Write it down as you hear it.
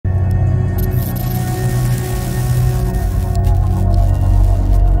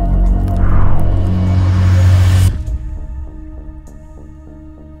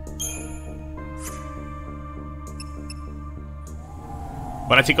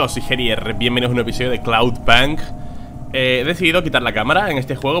Hola chicos, soy Gerier, bienvenidos a un episodio de Cloudpunk. He decidido quitar la cámara en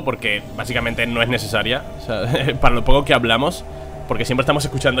este juego porque básicamente no es necesaria, o sea, para lo poco que hablamos, porque siempre estamos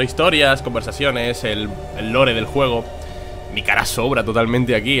escuchando historias, conversaciones, el lore del juego. Mi cara sobra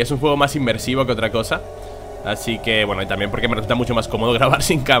totalmente aquí, es un juego más inmersivo que otra cosa. Así que, bueno, y también porque me resulta mucho más cómodo grabar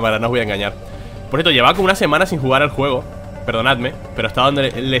sin cámara, no os voy a engañar. Por cierto, llevaba como una semana sin jugar al juego, perdonadme, pero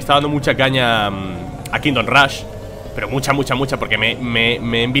le estaba dando mucha caña a Kingdom Rush. Pero mucha, porque me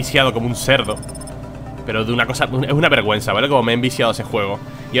he enviciado como un cerdo. Pero de una cosa, es una vergüenza, ¿vale? Como me he enviciado ese juego.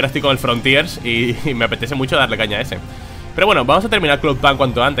 Y ahora estoy con el Frontiers y me apetece mucho darle caña a ese. Pero bueno, vamos a terminar Cloudpunk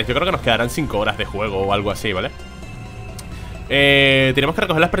cuanto antes. Yo creo que nos quedarán 5 horas de juego o algo así, ¿vale? Tenemos que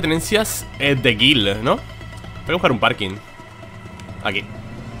recoger las pertenencias de Gil, ¿no? Voy a buscar un parking. Aquí.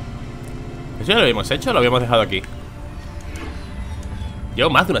 ¿Eso ya lo habíamos hecho o lo habíamos dejado aquí? Llevo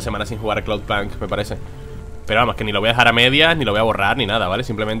más de una semana sin jugar a Cloudpunk, me parece. Pero vamos, que ni lo voy a dejar a medias, ni lo voy a borrar, ni nada, ¿vale?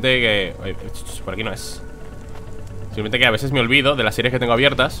 Simplemente que... por aquí no es. Simplemente que a veces me olvido de las series que tengo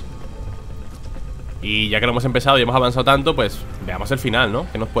abiertas. Y ya que lo hemos empezado y hemos avanzado tanto, pues veamos el final,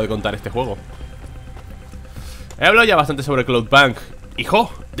 ¿no? ¿Qué nos puede contar este juego? He hablado ya bastante sobre Cloudpunk.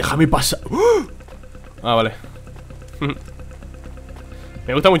 ¡Hijo! ¡Déjame pasar! Ah, vale.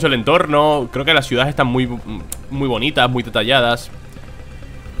 Me gusta mucho el entorno. Creo que las ciudades están muy bonitas, muy detalladas.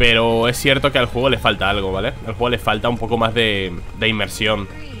 Pero es cierto que al juego le falta algo, ¿vale? Al juego le falta un poco más de inmersión.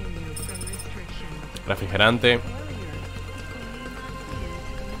 Refrigerante.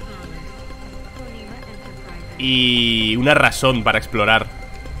 Y una razón para explorar.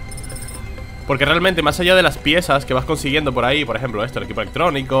 Porque realmente más allá de las piezas que vas consiguiendo por ahí, por ejemplo esto, el equipo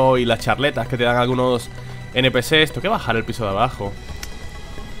electrónico y las charletas que te dan algunos NPCs, tengo que bajar el piso de abajo.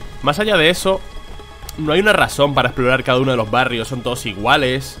 Más allá de eso, no hay una razón para explorar cada uno de los barrios. Son todos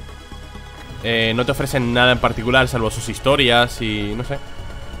iguales. No te ofrecen nada en particular salvo sus historias y no sé.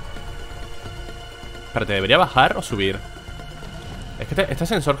 Espérate, ¿debería bajar o subir? Es que este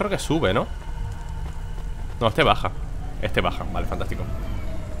sensor creo que sube, ¿no? No, este baja. Este baja, vale, fantástico.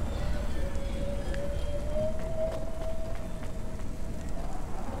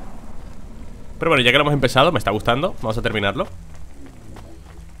 Pero bueno, ya que lo hemos empezado, me está gustando. Vamos a terminarlo.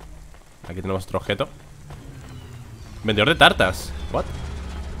 Aquí tenemos otro objeto. Vendedor de tartas. ¿What?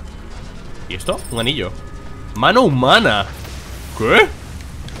 ¿Y esto? Un anillo. Mano humana. ¿Qué?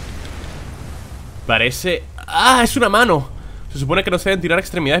 Parece... ¡Ah! Es una mano. Se supone que no se deben tirar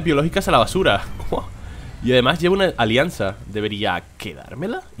extremidades biológicas a la basura. ¿Cómo? Y además lleva una alianza. ¿Debería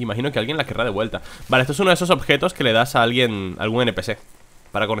quedármela? Imagino que alguien la querrá de vuelta. Vale, esto es uno de esos objetos que le das a alguien, algún NPC,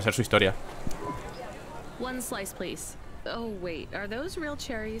 para conocer su historia. One slice, please. Oh, wait. Are those real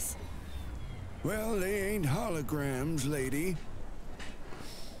cherries? Well, they ain't holograms, lady.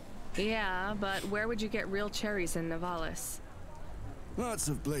 Yeah, but where would you get real cherries in Navalis? Lots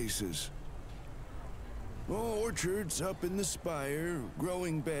of places. Orchards up in the spire,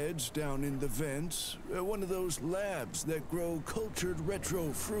 growing beds down in the vents, one of those labs that grow cultured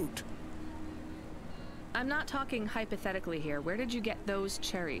retro fruit. I'm not talking hypothetically here. Where did you get those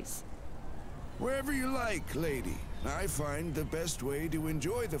cherries? Wherever you like, lady. I find the best way to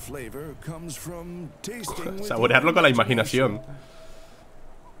enjoy the flavor comes from tasting with saborearlo con la imaginación.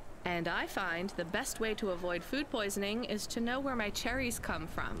 And I find the best way to avoid food poisoning is to know where my cherries come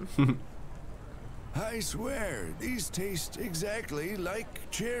from. I swear, these taste exactly like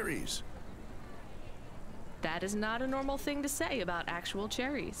cherries. That is not a normal thing to say about actual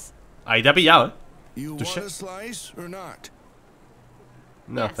cherries. Ahí te ha pillado, ¿eh? You want a slice or not?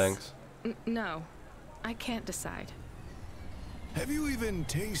 No, Yes. thanks. No, I can't decide. Have you even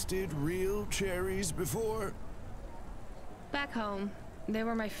tasted real cherries before? Back home, they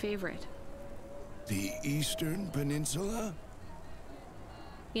were my favorite. The Eastern Peninsula?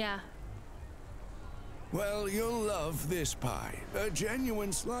 Yeah. Well, you'll love this pie. A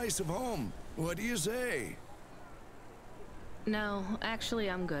genuine slice of home. What do you say? No, actually,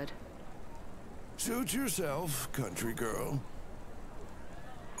 I'm good. Suit yourself, country girl.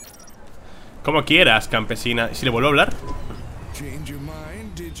 Como quieras, campesina. ¿Y si le vuelvo a hablar? Change your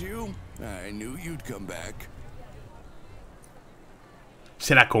mind, did you? I knew you'd come back.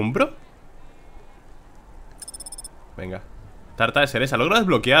 ¿Se la compro? Venga. Tarta de cereza. Logro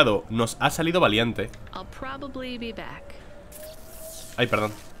desbloqueado. Nos ha salido valiente. I'll probably be back. Ay,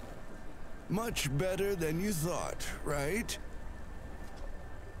 perdón. Much better than you thought, right?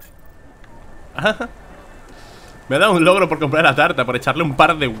 Me ha dado un logro por comprar la tarta, por echarle un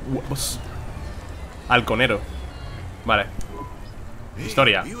par de huevos al conero. Vale.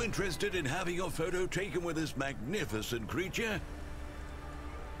 Historia. You interested in having your photo taken with this magnificent creature?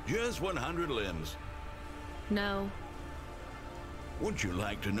 Just 100 limbs. No. Would you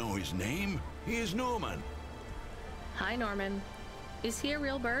like to know his name? He is Norman. Hi, Norman. Is he a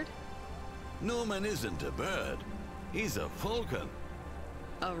real bird? Norman isn't a bird. He's a falcon.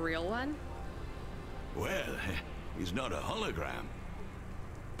 A real one? Well, he's not a hologram.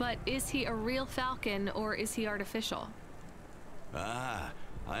 But is he a real falcon or is he artificial? Ah,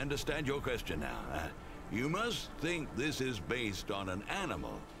 I understand your question now. You must think this is based on an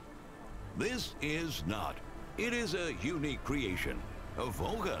animal. This is not. It is a unique creation. A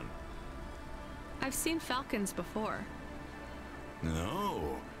falcon. I've seen falcons before.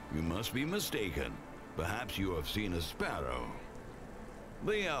 No, you must be mistaken. Perhaps you have seen a sparrow.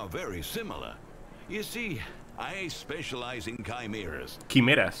 They are very similar. You see, I specialize in chimeras.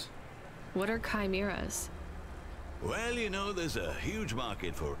 Quimeras. What are chimeras? Well, you know, there's a huge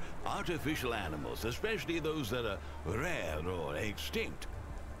market for artificial animals, especially those that are rare or extinct.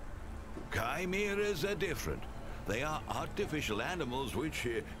 Chimeras are different. They are artificial animals which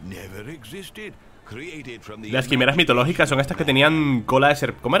never existed, created from the... Las quimeras mitológicas son estas que tenían cola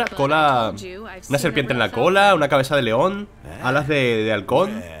de ¿cómo era? Cola... Una serpiente en la cola, una cabeza de león, alas de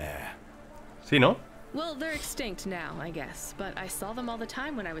halcón. Sí, ¿no? Well, they're extinct now, I guess, but I saw them all the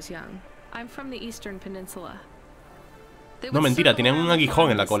time when I was young. I'm from the Eastern Peninsula. No, mentira, tienen un aguijón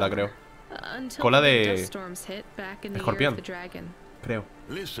en la cola, creo. Cola de... escorpión, creo.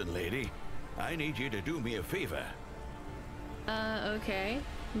 Listen, lady, I need you to do me a favor. Okay.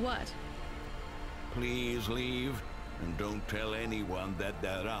 What? Please leave, and don't tell anyone that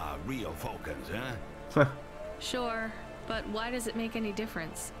there are real falcons, huh? Sure, but why does it make any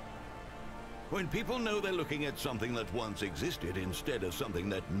difference? When people know they're looking at something that once existed instead of something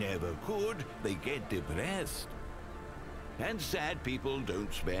that never could, they get depressed. And sad people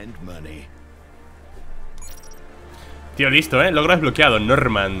don't spend money. Tío, listo, logro desbloqueado,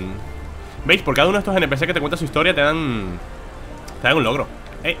 Norman. ¿Veis? Por cada uno de estos NPC que te cuenta su historia te dan un logro.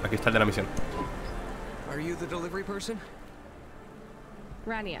 Aquí está el de la misión. Are you the delivery person?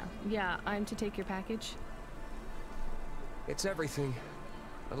 Rania, yeah, I'm to take your package. It's everything.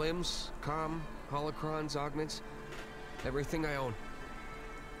 Limbs, comm, holocrons, augments. Everything I own.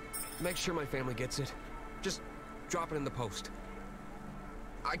 Make sure my family gets it. Just drop it in the post.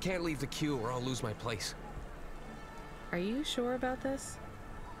 I can't leave the queue or I'll lose my place. Are you sure about this?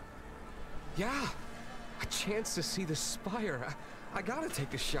 Yeah. A chance to see the spire. I gotta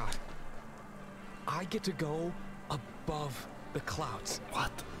take a shot. I get to go above the clouds.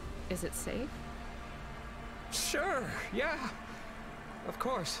 What? Is it safe? Sure, yeah. Of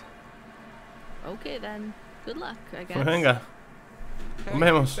course. Okay then. Good luck, I guess. Pues venga. Hey, Nos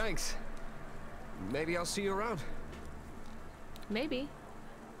vemos. Thanks. Maybe I'll see you around. Maybe.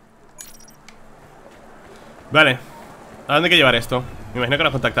 Vale. ¿A dónde hay que llevar esto? Me imagino que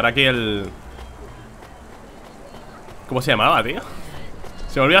nos contactará aquí el... ¿Cómo se llamaba, tío?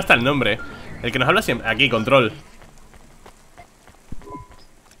 Se me olvidó hasta el nombre. El que nos habla siempre. Aquí, control.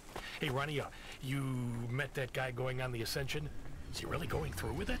 Hey, Rania, you met that guy going on the Ascension? Is he really going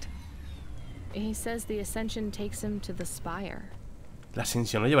through with it? He says the Ascension takes him to the spire. La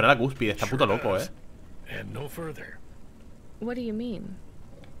ascensión lo llevará a la cúspide. Está puto loco, And no further. What do you mean?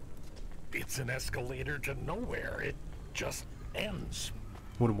 It's an escalator to nowhere. It just ends.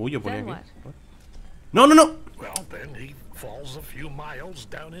 Murmullo pone Then aquí. what? No, no, no. Well, then he falls a few miles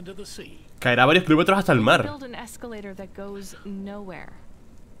down into the sea. Caerá varios kilómetros hasta el mar. Build an escalator that goes nowhere.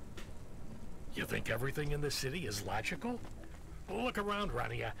 You think everything in the city is logical? Look around,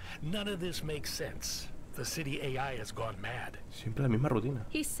 Rania. None of this makes sense. The city AI has gone mad. Siempre la misma rutina.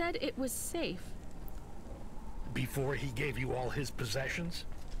 He said it was safe. Before he gave you all his possessions?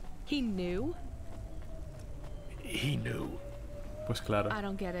 He knew? He knew. Pues claro. I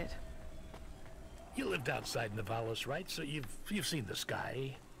don't get it. You lived outside Navalis, right? So you've seen the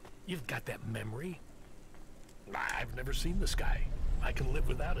sky. You've got that memory. I've never seen the sky. I can live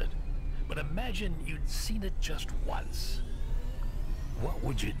without it. But imagine you'd seen it just once. What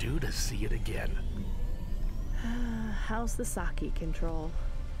would you do to see it again? How's the sake control?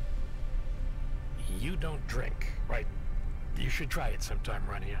 You don't drink, right? You should try it sometime,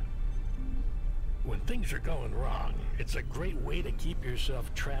 Rania. When things are going wrong, it's a great way to keep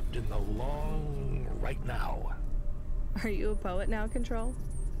yourself trapped in the long right now. Are you a poet now, Control?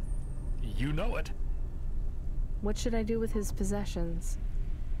 You know it. What should I do with his possessions?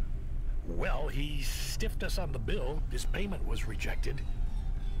 Well, he stiffed us on the bill. His payment was rejected.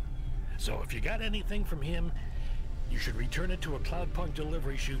 So if you got anything from him, you should return it to a Cloudpunk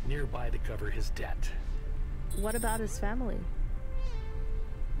delivery chute nearby to cover his debt. What about his family?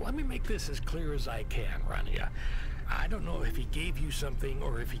 Let me make this as clear as I can, Rania. I don't know if he gave you something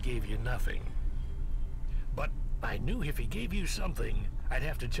or if he gave you nothing. But I knew if he gave you something, I'd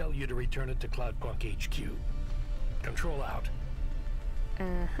have to tell you to return it to Cloudpunk HQ. Control out.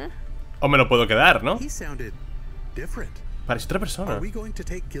 O me lo puedo quedar, ¿no? He sounded different. Parece otra persona. Are we going to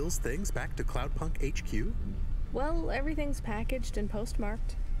take Gil's things back to Cloudpunk HQ? Well, everything's packaged and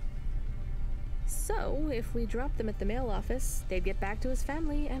postmarked. So, if we dropped them at the mail office, they'd get back to his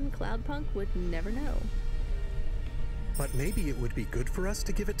family and Cloudpunk would never know. But maybe it would be good for us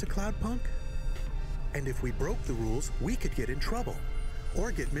to give it to Cloudpunk? And if we broke the rules, we could get in trouble.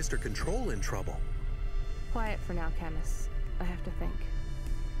 Or get Mr. Control in trouble. Quiet for now, Camus. I have to think.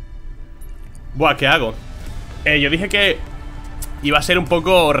 Buah, ¿qué hago? Yo dije que iba a ser un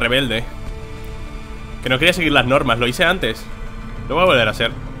poco rebelde. Que no quería seguir las normas, lo hice antes. Lo voy a volver a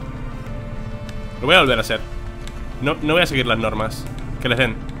hacer. Lo voy a volver a hacer. No voy a seguir las normas. Que les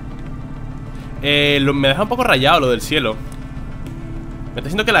den. Me deja un poco rayado lo del cielo. Me está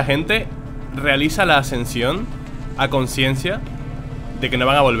diciendo que la gente realiza la ascensión a conciencia de que no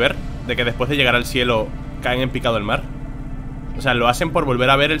van a volver. De que después de llegar al cielo caen en picado el mar. O sea, lo hacen por volver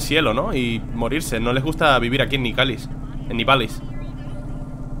a ver el cielo, ¿no? Y morirse. No les gusta vivir aquí en Nicalis. En Nipalis.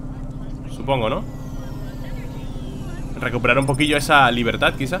 Supongo, ¿no? Recuperar un poquillo esa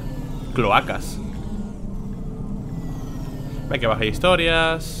libertad, quizá. Cloacas. Ve que baje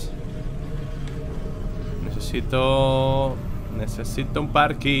historias. Necesito un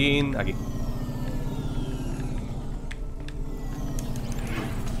parking. Aquí.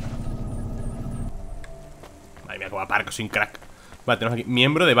 Madre mía, cómo aparco sin crack. Vale, tenemos aquí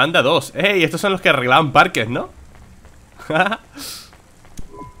miembro de banda 2. ¡Ey! Estos son los que arreglaban parques, ¿no?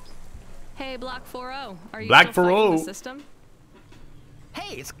 Hey, Block 40. Are you Black still fighting 40. the system?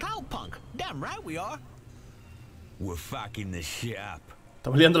 Hey, it's Cloudpunk. Damn right we are. We're fucking this shit up.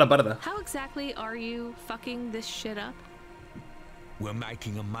 Estamos liando la parda. How exactly are you fucking this shit up? We're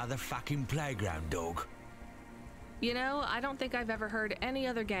making a motherfucking playground, dog. You know, I don't think I've ever heard any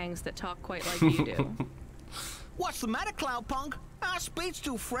other gangs that talk quite like you do. What's the matter, Cloudpunk? Our speech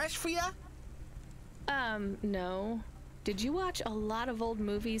too fresh for ya? No. Did you watch a lot of old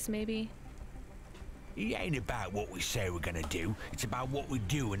movies, maybe? It ain't about what we say we're gonna do. It's about what we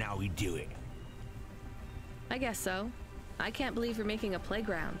do and how we do it. I guess so. I can't believe you're making a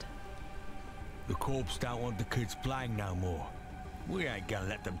playground. The corps don't want the kids playing no more. We ain't gonna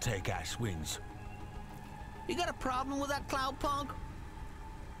let them take our swings. You got a problem with that, Cloudpunk?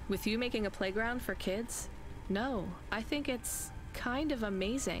 With you making a playground for kids? No, I think it's kind of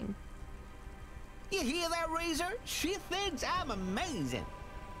amazing. You hear that, Razor? She thinks I'm amazing.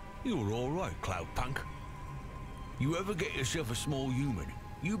 You're all right, Cloudpunk. You ever get yourself a small human,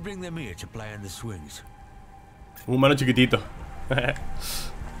 you bring them here to play on the swings. Un humano chiquitito. Vale,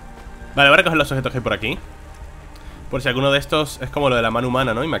 voy a recoger los objetos que hay por aquí. Por si alguno de estos es como lo de la mano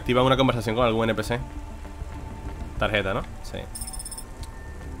humana, ¿no? Y me activa una conversación con algún NPC. Tarjeta, ¿no? Sí.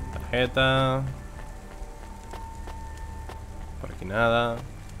 Tarjeta. Por aquí nada.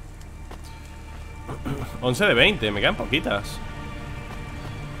 11 de 20, me quedan poquitas.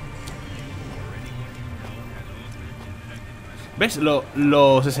 ¿Ves?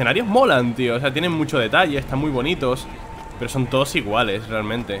 Los escenarios molan, tío. O sea, tienen mucho detalle, están muy bonitos. Pero son todos iguales,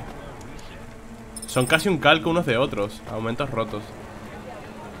 realmente. Son casi un calco unos de otros. Aumentos rotos.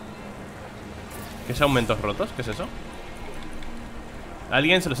 ¿Qué es aumentos rotos? ¿Qué es eso?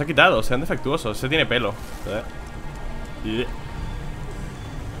 Alguien se los ha quitado, sean defectuosos. Ese tiene pelo.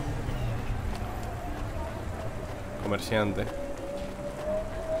 Comerciante.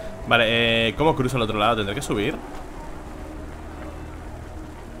 Vale, ¿cómo cruzo al otro lado? ¿Tendré que subir?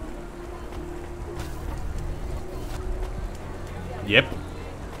 Yep.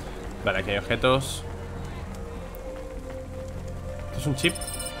 Vale, aquí hay objetos. Esto es un chip.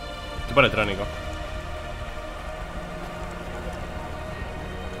 Tipo electrónico.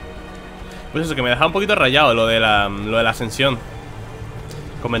 Pues eso, que me deja un poquito rayado lo de la ascensión.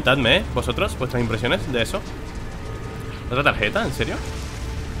 Comentadme, vosotros, vuestras impresiones de eso. ¿Otra tarjeta? ¿En serio?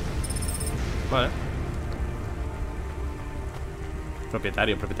 Vale.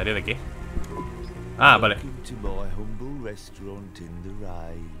 Propietario, ¿propietario de qué? Ah, vale.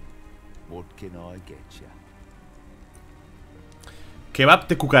 Kebab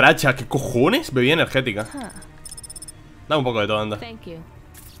de cucaracha, ¿qué cojones? Bebida energética. Da un poco de todo, anda.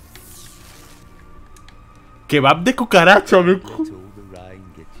 Kebab de cucaracha,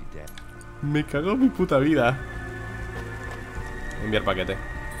 me cago en mi puta vida. Enviar paquete.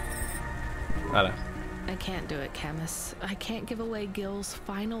 Hala. I can't do it, Camus. I can't give away Gil's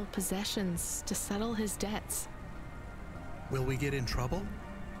final possessions to settle his debts. Will we get in trouble?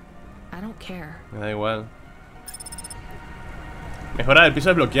 I don't care. Me da igual. Mejora del piso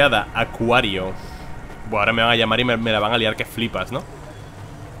desbloqueada. Acuario. Bueno, ahora me van a llamar y me la van a liar que flipas, ¿no?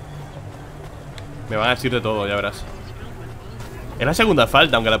 Me van a decir de todo, ya verás. Es la segunda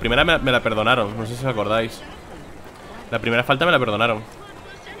falta, aunque la primera me la perdonaron. No sé si os acordáis. La primera falta me la perdonaron.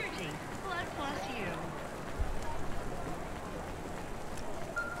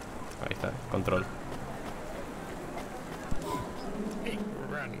 Ahí está, control.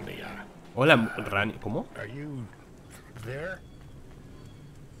 Hola, Rani. ¿Cómo?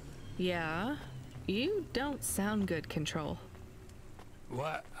 Yeah, you don't sound good, Control.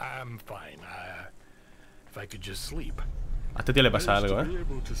 What? I'm fine. If I could just sleep. A este tío le pasa algo, ¿eh?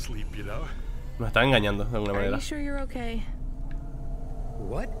 Nos está engañando de alguna Are manera. you sure you're okay?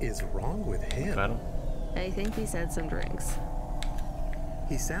 What is wrong with him? Claro. I think he said some drinks.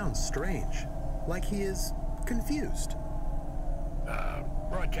 He sounds strange, like he is confused.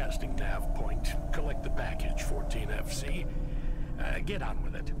 Broadcasting nav point. Collect the package, 14FC. Get on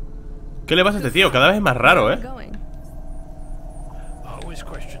with it. ¿Qué le pasa a este tío? Cada vez es más raro, ¿eh? Going. Always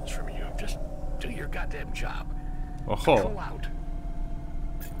questions from you. Just do your goddamn job. Ojo. Control out.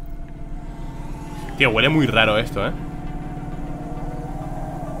 Tío, huele muy raro esto, ¿eh?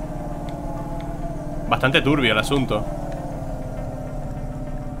 Bastante turbio el asunto.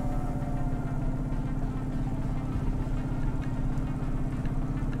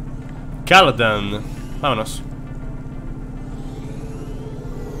 Cloudpunk. Vámonos.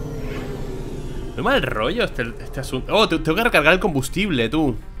 Muy mal rollo este asunto. Oh, tengo que recargar el combustible,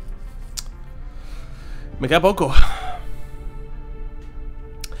 tú. Me queda poco.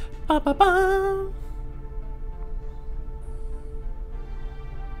 Pa, pa, pa.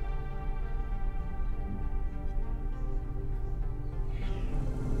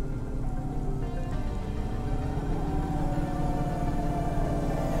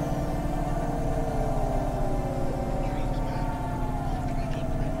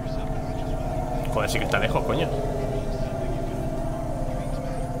 Joder, sí que está lejos, coño.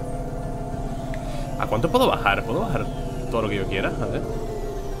 ¿A cuánto puedo bajar? ¿Puedo bajar todo lo que yo quiera? A ver.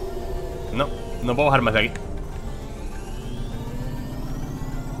 No, no puedo bajar más de aquí.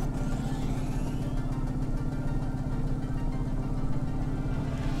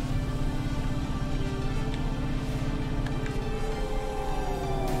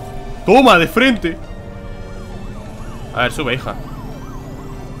 ¡Toma, de frente! A ver, sube, hija.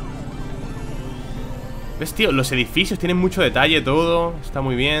 ¿Ves, tío? Los edificios tienen mucho detalle, todo. Está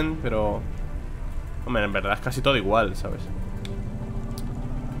muy bien, pero... Hombre, en verdad es casi todo igual, ¿sabes?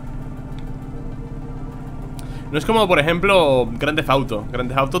 No es como, por ejemplo, Grand Theft Auto. Grand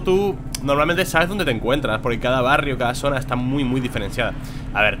Theft Auto tú normalmente sabes dónde te encuentras, porque cada barrio, cada zona está muy, muy diferenciada.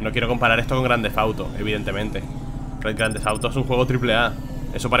 A ver, no quiero comparar esto con Grand Theft Auto, evidentemente. Grand Theft Auto es un juego AAA.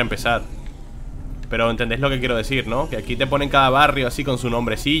 Eso para empezar. Pero entendéis lo que quiero decir, ¿no? Que aquí te ponen cada barrio así con su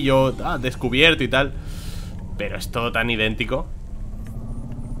nombrecillo, descubierto y tal. Pero es todo tan idéntico.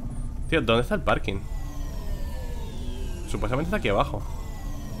 Tío, ¿dónde está el parking? Supuestamente está aquí abajo.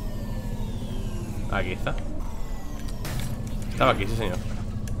 Aquí está. Estaba aquí, sí señor.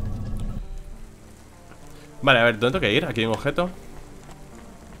 Vale, a ver, ¿dónde tengo que ir? Aquí hay un objeto.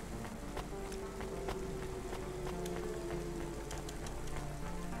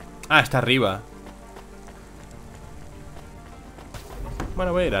 Ah, está arriba.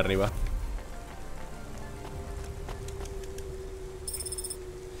 Bueno, voy a ir arriba.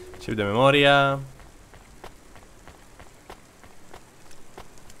 Chip de memoria.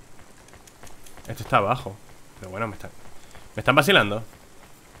 Esto está abajo. Pero bueno, me están vacilando.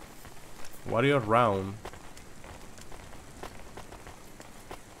 Warrior Round.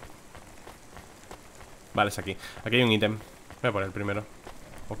 Vale, es aquí. Aquí hay un ítem. Voy a poner el primero.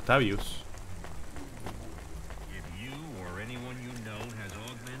 Octavius.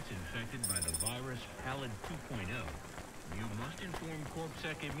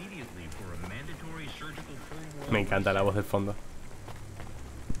 Me encanta la voz del fondo.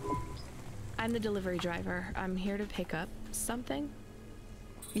 I'm the delivery driver. I'm here to pick up something.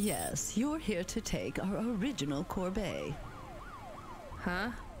 Yes, you're here to take our original Corbeil.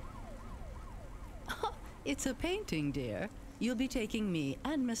 Huh? It's a painting, dear. You'll be taking me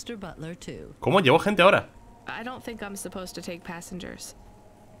and Mr. Butler too. ¿Cómo llevo gente ahora? I don't think I'm supposed to take passengers.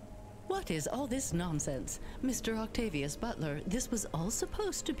 What is all this nonsense? Mr. Octavius Butler, this was all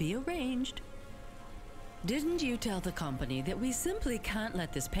supposed to be arranged. Didn't you tell the company that we simply can't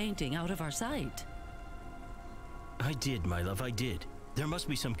let this painting out of our sight? I did, my love, I did. There must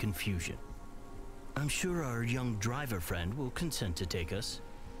be some confusion. I'm sure our young driver friend will consent to take us.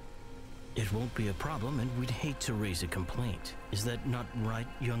 It won't be a problem, and we'd hate to raise a complaint. Is that not right,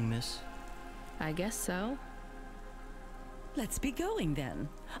 young miss? I guess so. Let's be going then.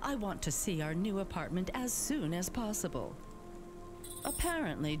 I want to see our new apartment as soon as possible.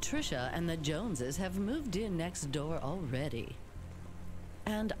 Apparently, Trisha and the Joneses have moved in next door already.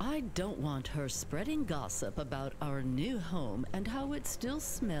 And I don't want her spreading gossip about our new home and how it still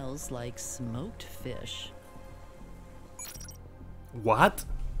smells like smoked fish. What?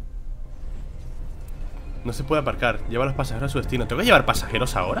 No se puede aparcar. Lleva a los pasajeros a su destino. ¿Tengo que llevar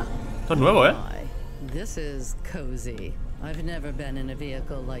pasajeros ahora? Esto es nuevo, ¿eh? This is cozy. I've never been in a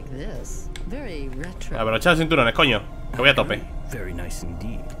vehicle like this. Very retro. Abrochad los cinturones, coño. Que voy a tope. Very nice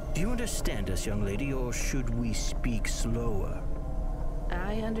indeed. Do you understand us, young lady, or should we speak slower?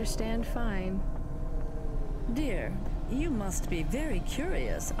 I understand fine. Dear, you must be very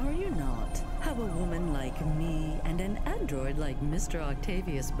curious, are you not? How a woman like me and an android like Mr.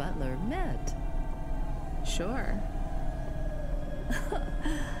 Octavius Butler met. Sure.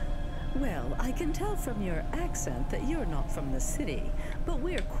 Well, I can tell from your accent that you're not from the city, but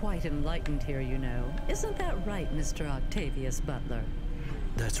we're quite enlightened here, you know. Isn't that right, Mr. Octavius Butler?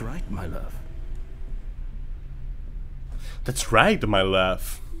 That's right, my love. That's right, my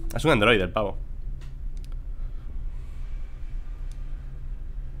love. Es un androide, el pavo.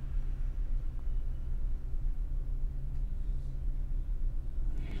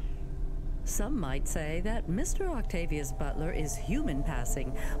 Some might say that Mr. Octavius Butler is human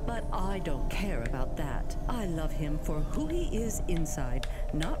passing, but I don't care about that. I love him for who he is inside,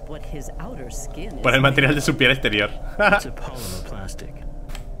 not what his outer skin is. Por el material de su piel exterior. It's a polymer plastic.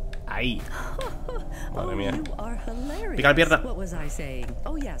 Ahí. Madre mía. You are hilarious. Pica la pierna. What was I saying?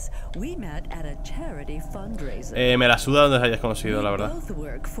 Oh yes, we met at a charity fundraiser. Me la suda donde os hayas conocido, la verdad. Both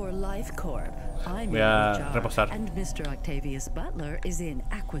work for Life Corp. I'm Voy a reposar. and Mr. Octavius Butler is in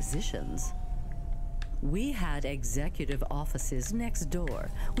acquisitions. We had executive offices next door.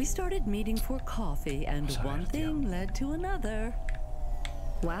 We started meeting for coffee, and one thing led to another.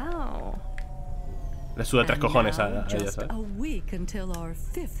 Wow. Le suda tres cojones a ella, Just ¿sabes? a week until our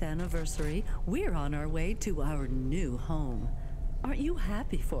 5th anniversary, we're on our way to our new home. Aren't you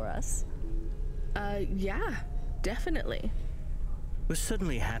happy for us? Yeah, definitely. We're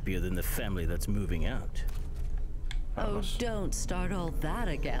suddenly happier than the family that's moving out. Oh, don't start all that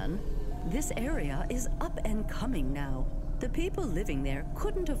again. This area is up and coming now. The people living there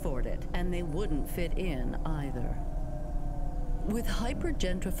couldn't afford it, and they wouldn't fit in either. With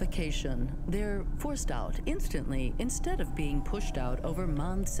hyper-gentrification, they're forced out instantly instead of being pushed out over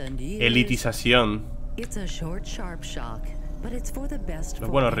months and years. Elitización. It's a short, sharp shock, but it's for the best for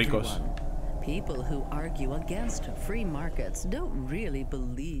Los buenos everyone. ricos. People who argue against free markets don't really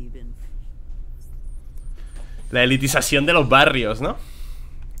believe in... La elitización de los barrios, ¿no?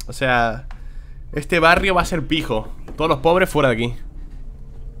 O sea, este barrio va a ser pijo. Todos los pobres fuera de aquí.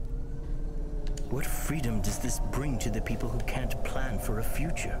 What freedom does this bring to the people who can't plan for a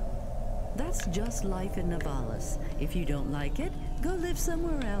future? That's just life in Navalis. If you don't like it, go live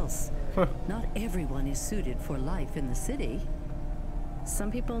somewhere else. Not everyone is suited for life in the city.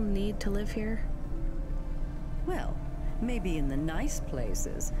 Some people need to live here. Well, maybe in the nice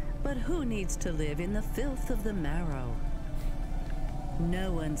places, but who needs to live in the filth of the marrow?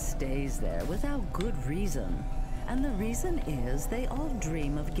 No one stays there without good reason. And the reason is they all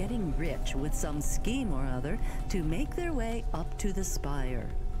dream of getting rich with some scheme or other to make their way up to the spire.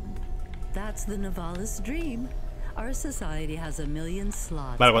 That's the Navalis dream. Our society has a million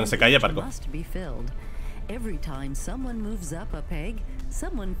slots. Vale, cuando se calle, Parco. Must be filled. Every time someone moves up a peg,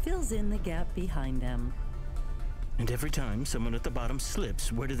 someone fills in the gap behind them. And every time someone at the bottom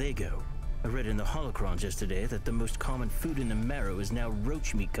slips, where do they go? I read in the holocrons yesterday that the most common food in the marrow is now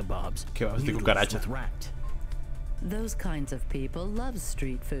roach meat kebabs. Kebabs de noodles cucaracha. with rat. Those kinds of people love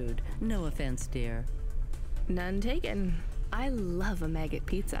street food. No offense, dear. None taken. I love a maggot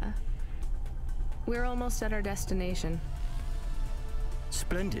pizza. We're almost at our destination.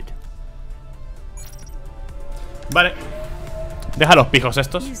 Splendid. Vale. Deja los pijos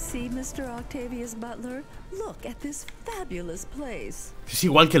estos. You see, Mr. Octavius Butler? Look at this fabulous place. Es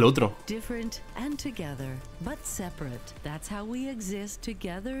igual que el otro. Different and together, but separate. That's how we exist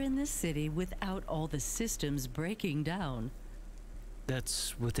together in this city without all the systems breaking down.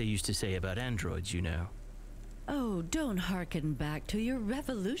 That's what they used to say about androids, you know. Oh, don't hearken back to your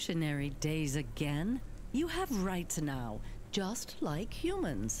revolutionary days again. You have rights now, just like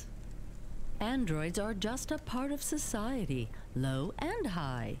humans. Androids are just a part of society, low and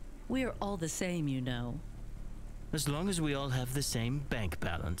high. We're all the same, you know. As long as we all have the same bank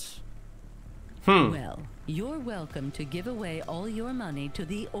balance. Well, you're welcome to give away all your money to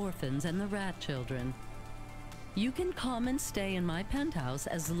the orphans and the rat children. You can come and stay in my penthouse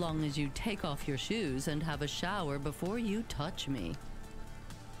as long as you take off your shoes and have a shower before you touch me.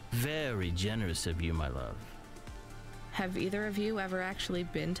 Very generous of you, my love. Have either of you ever actually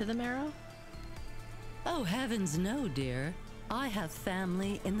been to the Marrow? Oh, heavens no, dear. I have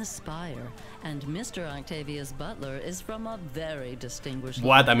family in the Spire, and Mr. Octavius Butler is from a very distinguished...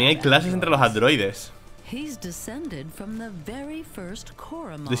 Buah, también hay clases entre los androides. He's descended from the very first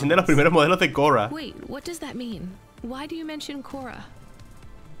Cora models. Desciende de los primeros modelos de Cora. Wait, what does that mean? Why do you mention Cora?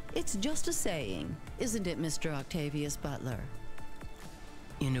 It's just a saying, isn't it, Mr. Octavius Butler?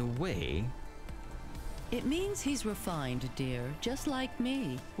 In a way... It means he's refined, dear, just like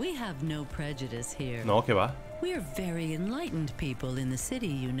me. We have no prejudice here. No, que va. We're very enlightened people in the city,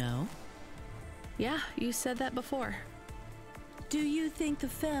 you know. Yeah, you said that before. Do you think the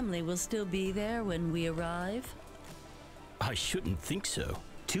family will still be there when we arrive? I shouldn't think so.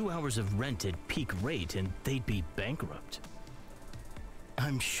 2 hours of rent at peak rate and they'd be bankrupt.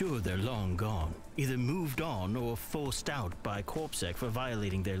 I'm sure they're long gone, either moved on or forced out by Corpsec for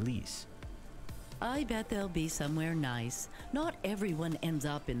violating their lease. I bet they'll be somewhere nice. Not everyone ends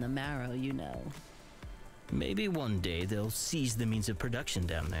up in the Marrow, you know. Maybe one day they'll seize the means of production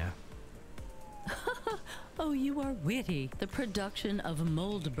down there. Oh, you are witty. The production of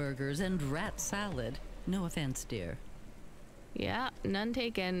mold burgers and rat salad. No offense, dear. Yeah, none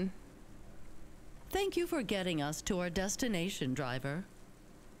taken. Thank you for getting us to our destination, driver.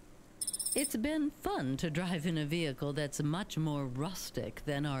 It's been fun to drive in a vehicle that's much more rustic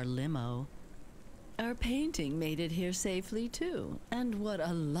than our limo. Our painting made it here safely, too. And what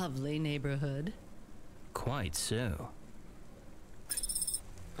a lovely neighborhood. Quite so.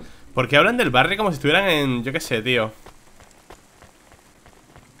 ¿Por qué hablan del barrio como si estuvieran en... yo qué sé, tío?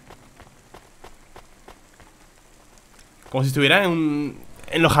 Como si estuvieran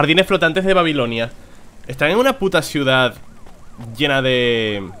en los jardines flotantes de Babilonia. Están en una puta ciudad llena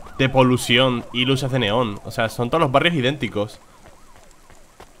de polución y luces de neón. O sea, son todos los barrios idénticos.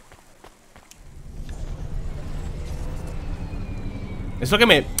 Es lo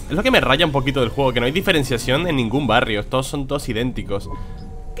que me raya un poquito del juego, que no hay diferenciación en ningún barrio. Todos son todos idénticos.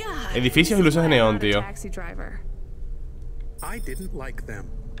 Edificios y luces de neón, tío. I didn't like them.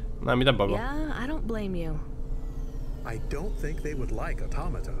 No, a mí tampoco. Yeah, I don't blame you. I don't think they would like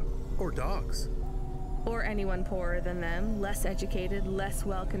automata or dogs. Or anyone poorer than them, less educated, less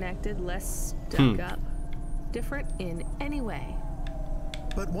well-connected, less stuck up. Different in any way.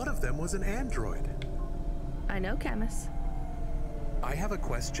 But one of them was an android. I know, Camus. I have a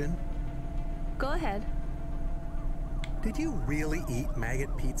question. Go ahead. Did you really eat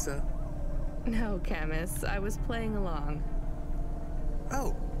maggot pizza? No, Camus. I was playing along.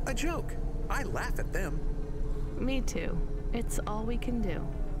 Oh, a joke. I laugh at them. Me too. It's all we can do.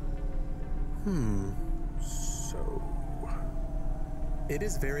 So... It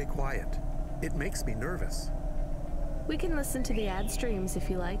is very quiet. It makes me nervous. We can listen to the ad streams if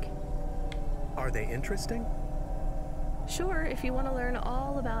you like. Are they interesting? Sure, if you want to learn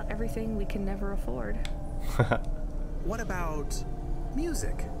all about everything we can never afford. What about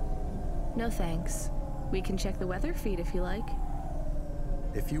music? No thanks. We can check the weather feed if you like.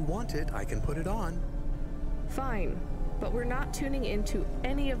 If you want it, I can put it on. Fine, but we're not tuning into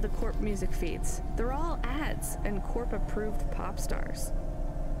any of the Corp music feeds. They're all ads and Corp-approved pop stars.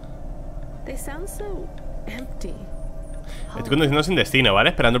 They sound so empty. Estoy conduciendo sin destino, ¿vale?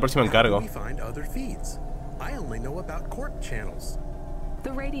 Esperando el próximo encargo. How do we find other feeds? I only know about Corp channels.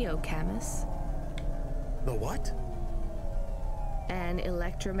 The radio, Camus. The what? An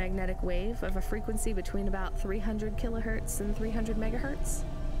electromagnetic wave of a frequency between about 300 kilohertz and 300 megahertz.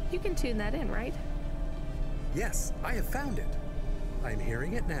 You can tune that in, right? Yes, I have found it. I'm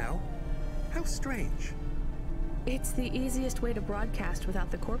hearing it now. How strange. It's the easiest way to broadcast without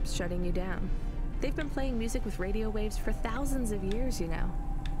the corpse shutting you down. They've been playing music with radio waves for thousands of years, you know.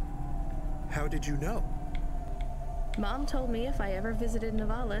 How did you know? Mom told me if I ever visited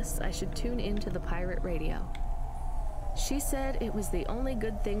Navalis, I should tune into the pirate radio. She said it was the only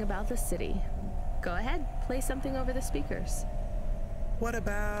good thing about the city. Go ahead, play something over the speakers. What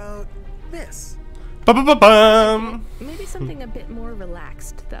about this? Pa-pa-pa-pam! Maybe something a bit more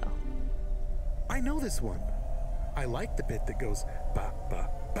relaxed, though. I know this one. I like the bit that goes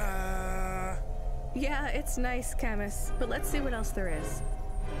ba-ba-ba. Yeah, it's nice, Camus, but let's see what else there is.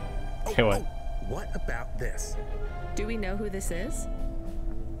 Qué bueno. What about this? Do we know who this is?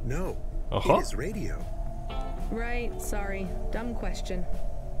 No. Ojo. It is radio. Right, sorry. Dumb question.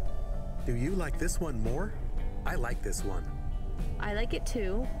 Do you like this one more? I like this one. I like it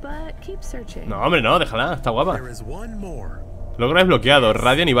too, but keep searching. No, hombre, no, déjala, está guapa. There is one more. Logro desbloqueado,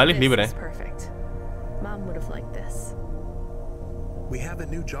 radio niveles libre. Perfect. Mom would have liked We have a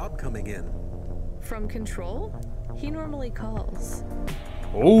new job coming in. From Control? He normally calls.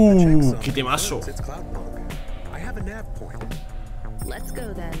 ¡Qué temazo! It's Cloudpunk. I have a nav point. Let's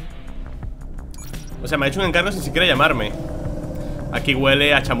go then. O sea, me ha hecho un encargo sin siquiera llamarme. Aquí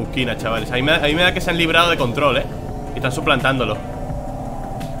huele a chamusquina, chavales. A mí me da que se han librado de control, y están suplantándolo.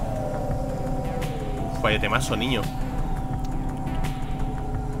 Vaya temazo, niño.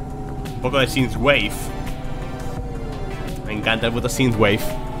 Un poco de synthwave. Me encanta el puto synthwave.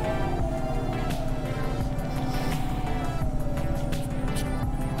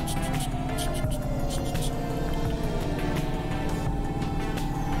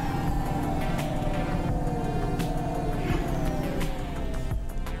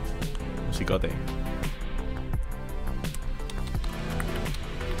 Musicote.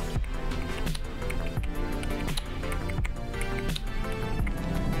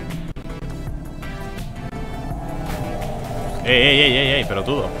 ¡Ey, pero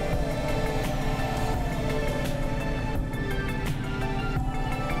todo!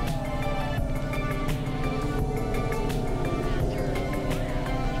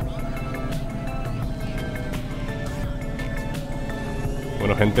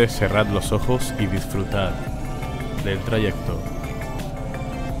 Bueno, gente, cerrad los ojos y disfrutad del trayecto.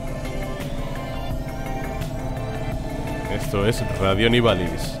 Esto es Radio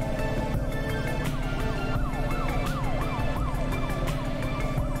Nivalis.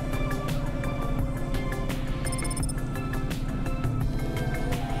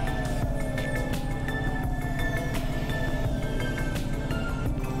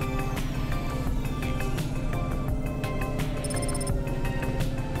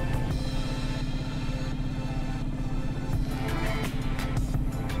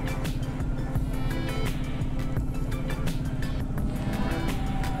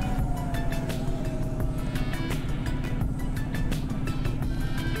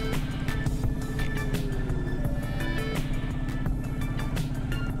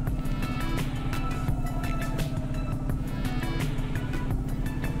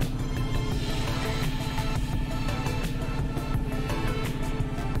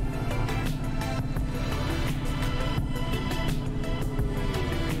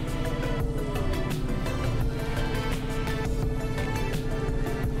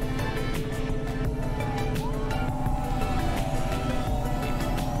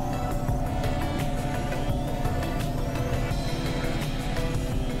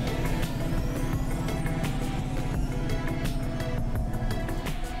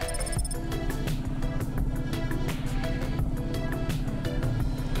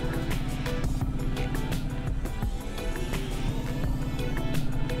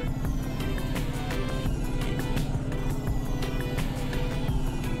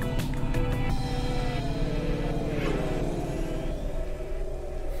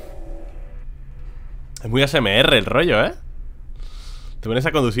 Es muy ASMR el rollo, ¿eh? Te pones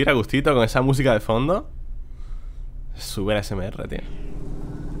a conducir a gustito con esa música de fondo. Es súper ASMR, tío.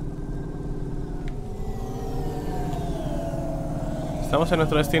 ¿Estamos en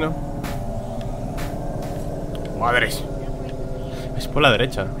nuestro destino? ¡Madres! Es por la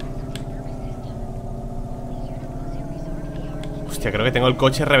derecha. Hostia, creo que tengo el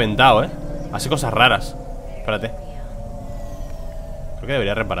coche reventado, ¿eh? Hace cosas raras. Espérate. Creo que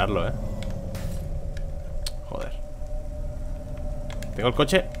debería repararlo, ¿eh? Joder. Tengo el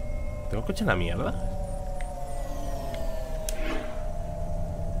coche en la mierda.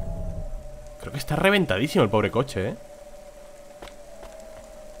 Creo que está reventadísimo el pobre coche, ¿eh?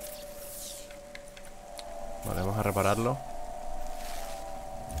 Vale, vamos a repararlo.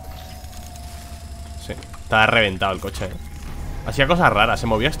 Sí, está reventado el coche, ¿eh? Hacía cosas raras, se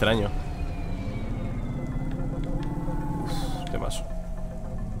movía extraño. Temazo.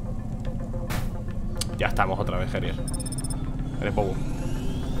 Ya estamos otra vez, Gerier. Eres bobo.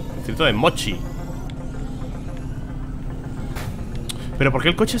 Distrito de Mochi. ¿Pero por qué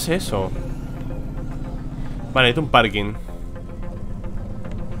el coche hace eso? Vale, necesito un parking.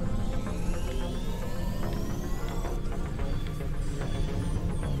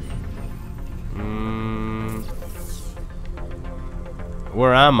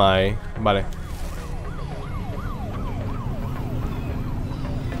 Where am I? Vale.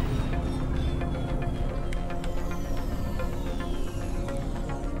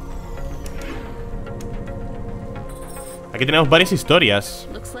 Aquí tenemos varias historias.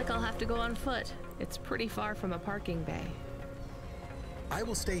 Looks like I'll have to go on foot. It's pretty far from a parking bay. I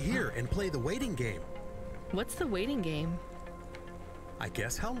will stay here and play the waiting game. What's the waiting game? I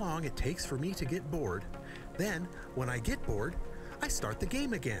guess how long it takes for me to get bored. Then, when I get bored, I start the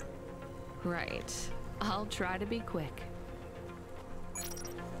game again. Right. I'll try to be quick.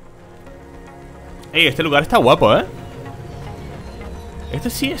 Ey, este lugar está guapo, ¿eh? Este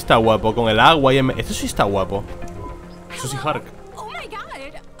sí está guapo, con el agua y el... Este sí está guapo. Susie Hark. Oh my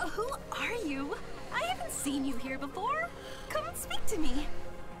god, who are you? I haven't seen you here before. Come and speak to me.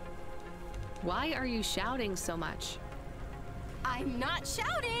 Why are you shouting so much? I'm not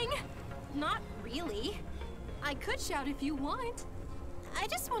shouting. Not really. I could shout if you want. I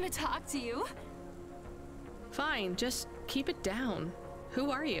just want to talk to you. Fine, just keep it down. Who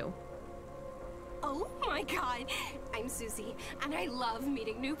are you? Oh my god, I'm Susie, and I love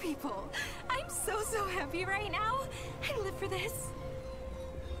meeting new people. I'm so happy right now. I live for this.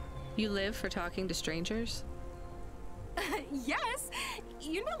 You live for talking to strangers? Yes,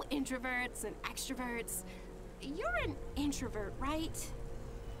 you know introverts and extroverts. You're an introvert, right?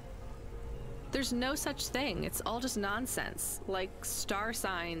 There's no such thing. It's all just nonsense, like star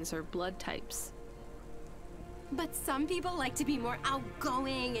signs or blood types. But some people like to be more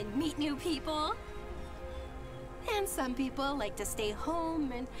outgoing and meet new people. And some people like to stay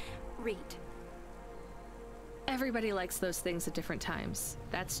home and read. Everybody likes those things at different times.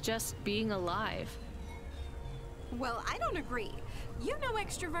 That's just being alive. Well, I don't agree. You know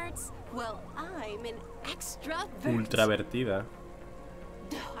extroverts? Well, I'm an extrovert. Ultravertida.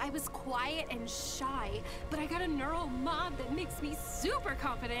 I was quiet and shy, but I got a neural mod that makes me super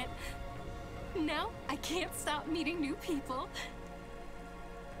confident. Now, I can't stop meeting new people.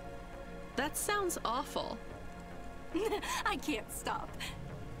 That sounds awful. I can't stop.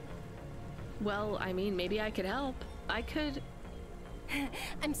 Well, I mean, maybe I could help. I could...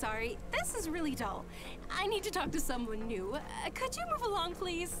 I'm sorry, this is really dull. I need to talk to someone new. Could you move along,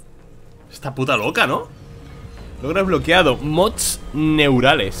 please? Esta puta loca, ¿no? Logro bloqueado. Mods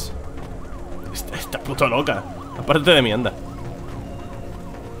neurales. Esta puta loca. Aparte de mí, anda.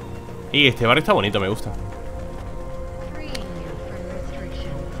 Y este barrio está bonito, me gusta.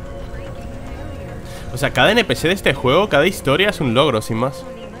 O sea, cada NPC de este juego, cada historia es un logro, sin más.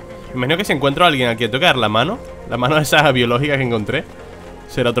 Me imagino que si encuentro a alguien al que tengo que dar la mano esa biológica que encontré,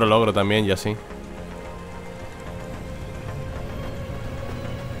 será otro logro también, y así.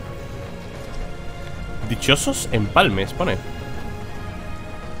 Dichosos empalmes, pone.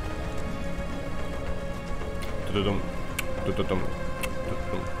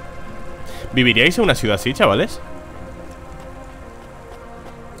 ¿Viviríais en una ciudad así, chavales?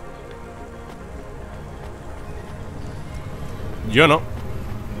 Yo no.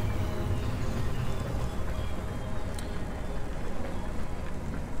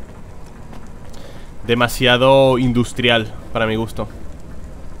 Demasiado industrial para mi gusto.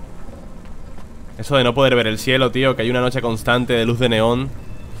 Eso de no poder ver el cielo, tío, que hay una noche constante de luz de neón.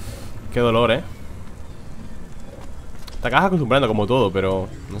 Qué dolor, ¿eh? Te acabas acostumbrando como todo, pero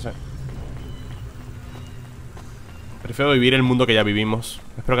no sé. Prefiero vivir el mundo que ya vivimos.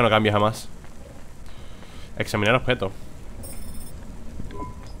 Espero que no cambie jamás. Examinar objeto.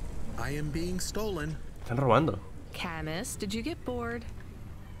 I am being stolen. Están robando. Camus, did you get bored?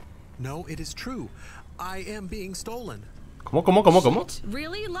 No, it is true. I am being stolen. ¿Cómo? Shit,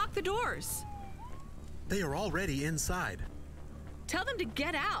 really? Lock the doors. They are already inside. Tell them to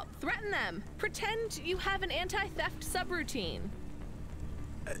get out. Threaten them. Pretend you have an anti-theft subroutine.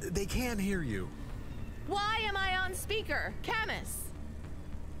 They can hear you. Why am I on speaker? Camus!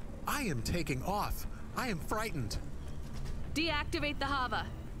 I am taking off. I am frightened. Deactivate the HOVA.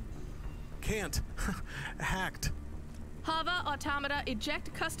 Can't. Hacked. HOVA, automata,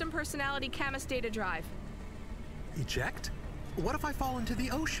 eject custom personality Camus data drive. Eject? What if I fall into the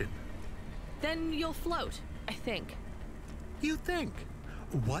ocean? Then you'll float, I think. You think?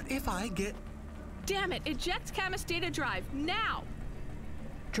 What if I get... Damn it, eject Camus data drive, now!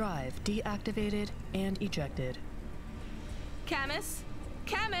 Drive deactivated and ejected. Camus?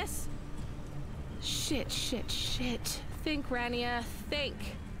 Camus! Shit. Think, Rania, think.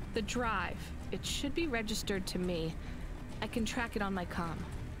 The drive. It should be registered to me. I can track it on my comm.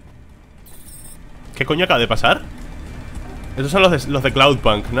 ¿Qué coño acaba de pasar? Estos son los de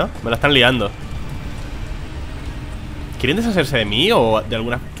Cloudpunk, ¿no? Me la están liando. ¿Quieren deshacerse de mí o de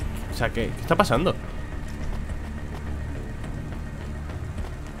alguna...? O sea, ¿qué está pasando?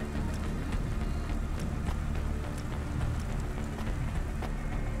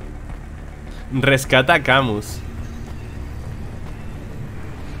 Rescata a Camus.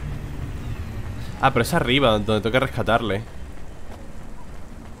 Ah, pero es arriba donde tengo que rescatarle.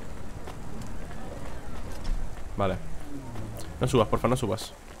 Vale. No subas, porfa, no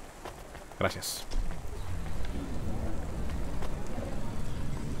subas. Gracias.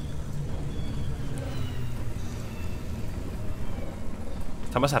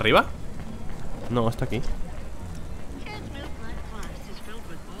 ¿Está más arriba? No, está aquí.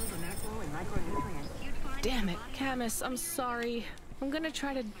 Damn it, Camus, I'm sorry. I'm gonna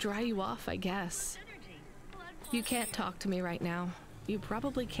try to dry you off, I guess. You can't talk to me right now. You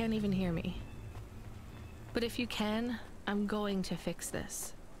probably can't even hear me. But if you can, I'm going to fix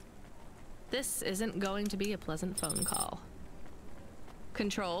this. This isn't going to be a pleasant phone call.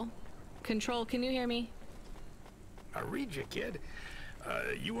 Control? Control, can you hear me? I read you, kid.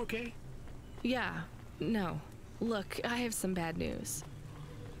 You okay? Yeah, no. Look, I have some bad news.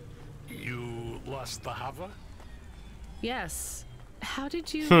 You lost the HOVA? Yes. How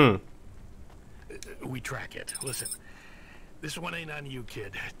did you... We track it. Listen, this one ain't on you,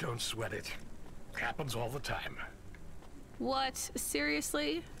 kid. Don't sweat it. Happens all the time. What?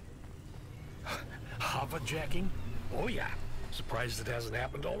 Seriously? HOVA jacking? Oh yeah. Surprised it hasn't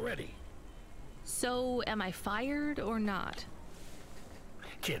happened already. So, am I fired or not?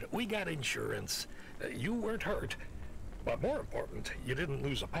 Kid, we got insurance. You weren't hurt. But more important, you didn't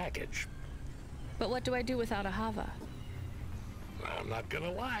lose a package. But what do I do without a HOVA? I'm not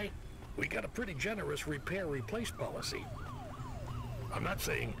gonna lie. We got a pretty generous repair-replace policy. I'm not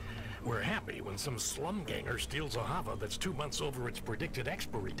saying we're happy when some slum ganger steals a HOVA that's 2 months over its predicted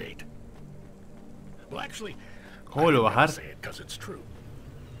expiry date. Well, actually, I say it because it's true.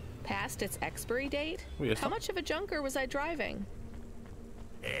 Past its expiry date? How much of a junker was I driving?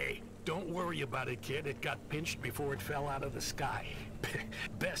 Hey, don't worry about it, kid. It got pinched before it fell out of the sky.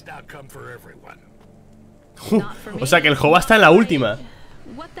 Best outcome for everyone. O sea que el HOVA está en la última.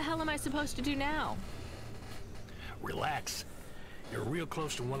 What the hell am I supposed to do now? Relax. You're real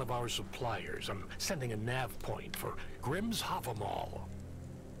close to one of our suppliers. I'm sending a nav point for Grimm's HOVA Mall.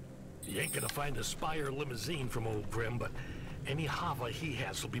 You ain't gonna find a Spire limousine from old Grimm, but any HOVA he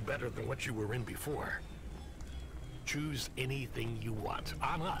has will be better than what you were in before. Choose anything you want.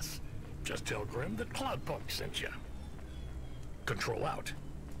 On us. Just tell Grimm that Cloudpunk sent you. Control out.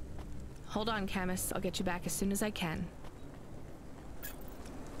 Hold on, Camus. I'll get you back as soon as I can.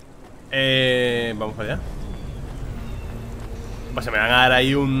 Vamos allá. Pues se me van a dar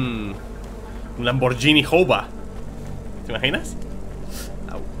ahí un Lamborghini HOVA. ¿Te imaginas?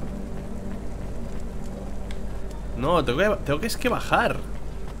 Au. No, tengo que bajar.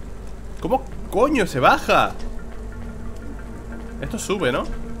 ¿Cómo coño se baja? Esto sube, ¿no?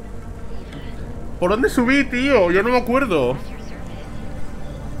 ¿Por dónde subí, tío? Yo no me acuerdo.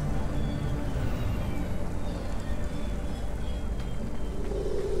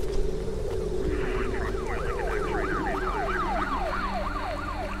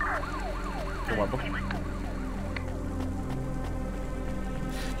 Qué guapo.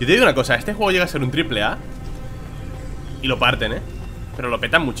 Yo te digo una cosa, este juego llega a ser un AAA y lo parten, ¿eh? Pero lo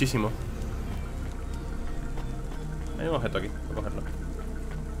petan muchísimo. Hay un objeto aquí, voy a cogerlo.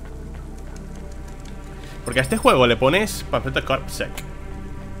 Porque a este juego le pones panfleto Corpsec.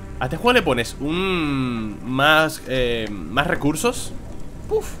 A este juego le pones más recursos.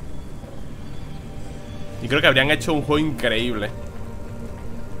 Puf. Y creo que habrían hecho un juego increíble.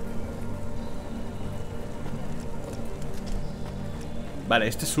 Vale,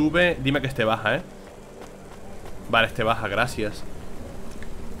 este sube. Dime que este baja, Vale, este baja, gracias.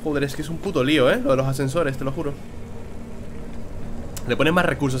 Joder, es que es un puto lío, lo de los ascensores, te lo juro. Le pones más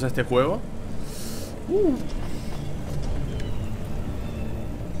recursos a este juego.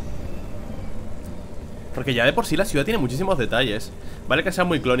 Porque ya de por sí la ciudad tiene muchísimos detalles. Vale que sean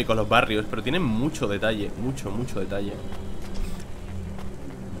muy clónicos los barrios, pero tienen mucho detalle. Mucho, mucho detalle.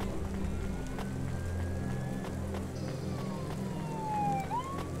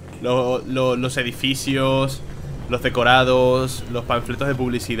 Los edificios, los decorados, los panfletos de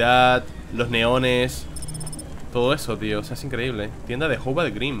publicidad, los neones. Todo eso, tío, o sea, es increíble. Tienda de HOVA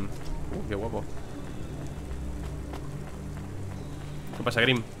de Grimm. Qué guapo. ¿Qué pasa,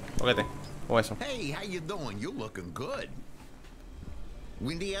 Grimm? Póngate. O eso. Hey, how you doing? You're looking good.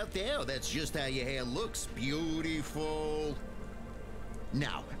 Windy out there? That's just how your hair looks. Beautiful.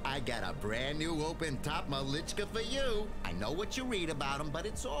 Now, I got a brand new open top Malichka for you. I know what you read about them, but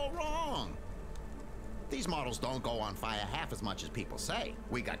it's all wrong. These models don't go on fire half as much as people say.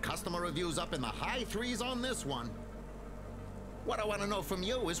 We got customer reviews up in the high 3s on this one. What I want to know from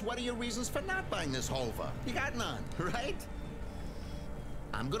you is, what are your reasons for not buying this HOVA? You got none, right?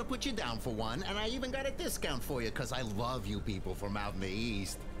 I'm gonna put you down for one, and I even got a discount for you, because I love you people from out in the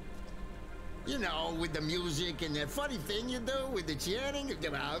East. You know, with the music and that funny thing you do with the chanting.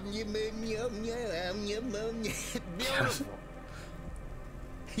 Beautiful.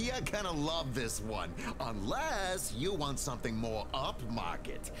 You're gonna love this one, unless you want something more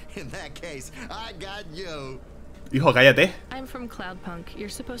upmarket. In that case, I got you. Hijo, cállate. I'm from Cloudpunk. You're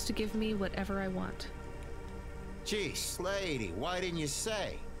supposed to give me whatever I want. Geez, lady, why didn't you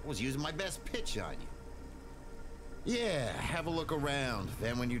say? I was using my best pitch on you. Yeah, have a look around.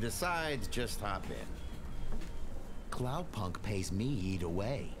 Then when you decide, just hop in. Cloudpunk pays me either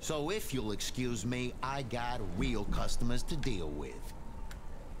way. So if you'll excuse me, I got real customers to deal with.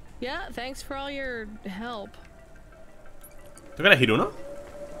 Yeah, thanks for all your help. ¿Tengo que elegir uno?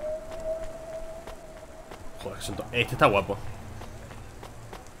 Joder, este está guapo.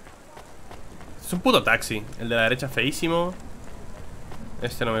 Es un puto taxi. El de la derecha feísimo.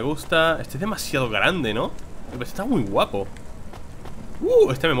 Este no me gusta. Este es demasiado grande, ¿no? Pero está muy guapo.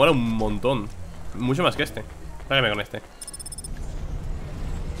 Este me mola un montón. Mucho más que este. Págame con este.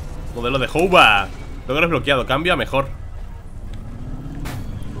 Modelo de HOVA. Logro desbloqueado. Cambio a mejor.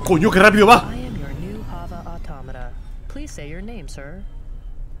 ¡Coño, qué rápido va! I am your new HOVA automata. Please say your name, sir.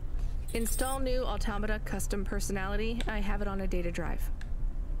 Install new automata custom personality. I have it on a data drive.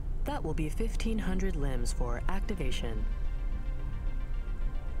 That will be 1,500 limbs for activation.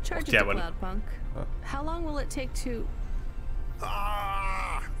 Charge it to Cloudpunk. How long will it take to...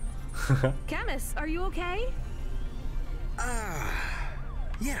 Camus, are you okay?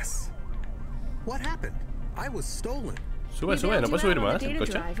 Yes. What happened? I was stolen. Sube, sube, no puedo subir más el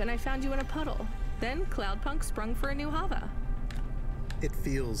coche. And I found you in a puddle. Then Cloudpunk sprung for a new HOVA. It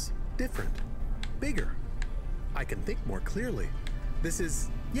feels different, bigger. I can think more clearly. This is,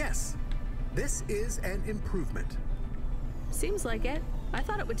 yes, this is an improvement. Seems like it. I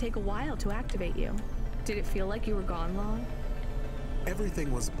thought it would take a while to activate you. Did it feel like you were gone long?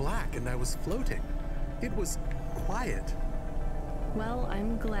 Everything was black and I was floating. It was quiet. Well,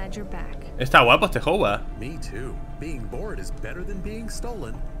 I'm glad you're back. Está guapo este HOVA. Me too. Being bored is better than being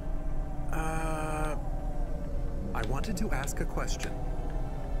stolen. I wanted to ask a question.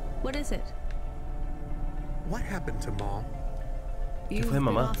 What is it? What happened to Mom? You've been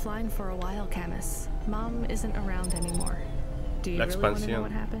offline for a while, Camus. Mom isn't around anymore. Do you really want to know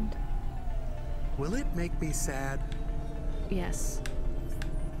what happened? Will it make me sad? Yes.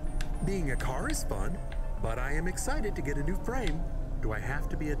 Being a car is fun, but I am excited to get a new frame. Do I have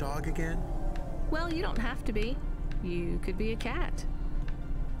to be a dog again? Well, you don't have to be. You could be a cat.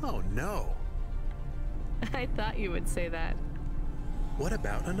 Oh no. I thought you would say that. What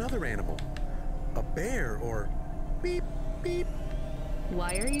about another animal? A bear or beep, beep?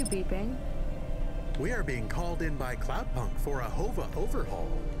 Why are you beeping? We are being called in by Cloudpunk for a HOVA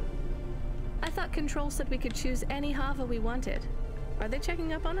overhaul. I thought Control said we could choose any HOVA we wanted. Are they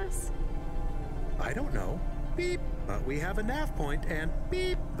checking up on us? I don't know. Beep, but we have a nav point and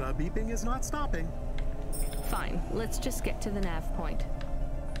beep, the beeping is not stopping. Fine, let's just get to the nav point.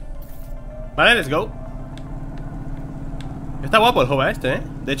 Vale, let's go. Está guapo el HOVA este, ¿eh?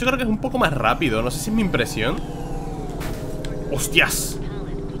 De hecho creo que es un poco más rápido. No sé si es mi impresión. ¡Hostias!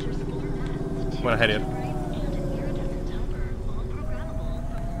 Bueno, Harrier.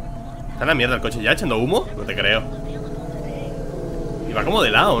 ¿Está en la mierda el coche ya echando humo? No te creo. Y va como de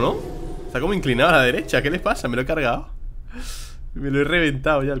lado, ¿no? Está como inclinado a la derecha. ¿Qué les pasa? Me lo he cargado. Me lo he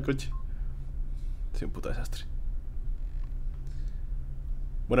reventado ya el coche. Soy un puto desastre.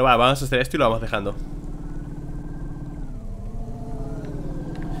 Bueno, va, vamos a hacer esto y lo vamos dejando.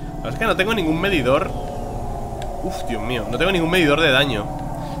 La verdad es que no tengo ningún medidor. Uf, Dios mío, no tengo ningún medidor de daño.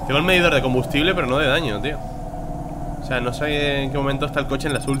 Tengo el medidor de combustible, pero no de daño, tío. O sea, no sé en qué momento está el coche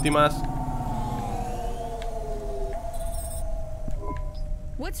en las últimas.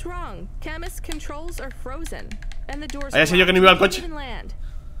 What's wrong? Camus controls are frozen and the doors Ahí sé yo que no iba al coche.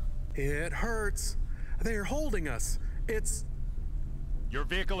 It hurts. They're holding us. It's... Your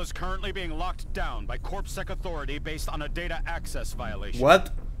vehicle is currently being locked down by CorpSec authority based on a data access violation.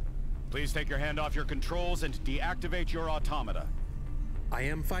 What? Please take your hand off your controls and deactivate your automata. I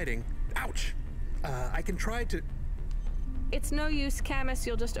am fighting. Ouch. I can try to... It's no use, Camus.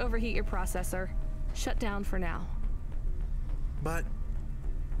 You'll just overheat your processor. Shut down for now. But...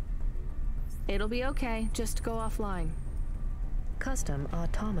 It'll be okay. Just go offline. Custom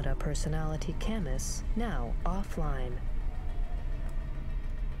automata personality Camus now offline.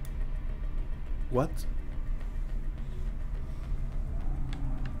 What?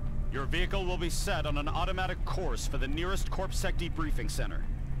 Your vehicle will be set on an automatic course for the nearest CorpSec debriefing center.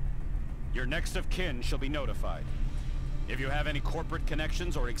 Your next of kin shall be notified. If you have any corporate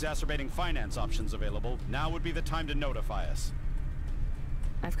connections or exacerbating finance options available, now would be the time to notify us.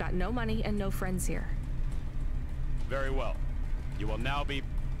 I've got no money and no friends here. Very well. You will now be...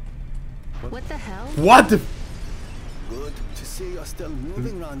 What the hell? What? Good to see you're still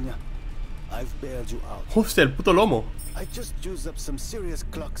moving, Rania. I've bailed you out. Hostia, el puto lomo. I just used up some serious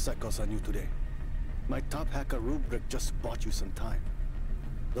clock cycles on you today. My top hacker Rubric just bought you some time.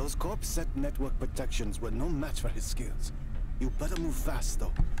 Those CorpSec network protections were no match for his skills. You better move fast,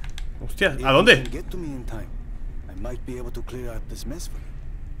 though. Hostia, ¿a dónde? Get to me in time. I might be able to clear out this mess for you.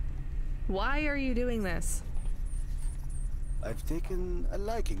 Why are you doing this? I've taken a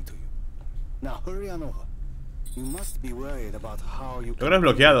liking to you. Now hurry on over. You must be worried about how you... Logro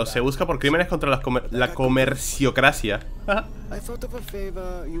desbloqueado. Se busca por crímenes contra la comerciocracia. I thought of a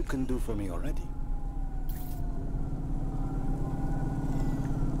favor you can do for me already.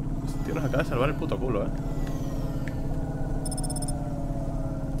 Este tío nos acaba de salvar el puto culo,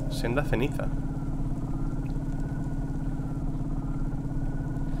 Senda ceniza.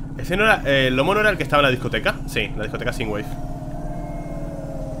 ¿Ese no era... el lomo no era el que estaba en la discoteca? Sí, la discoteca Synthwave.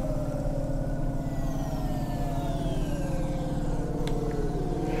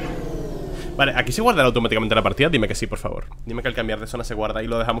 Vale, ¿aquí se guardará automáticamente la partida? Dime que sí, por favor. Dime que al cambiar de zona se guarda y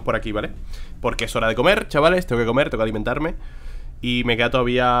lo dejamos por aquí, ¿vale? Porque es hora de comer, chavales. Tengo que comer, tengo que alimentarme. Y me queda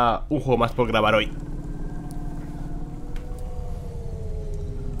todavía un juego más por grabar hoy.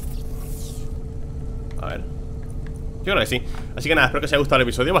 A ver. Yo creo que sí. Así que nada, espero que os haya gustado el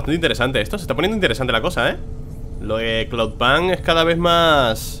episodio. Bastante interesante esto. Se está poniendo interesante la cosa, Lo de Cloudpunk es cada vez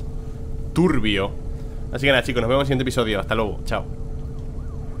más turbio. Así que nada, chicos, nos vemos en el siguiente episodio. Hasta luego, chao.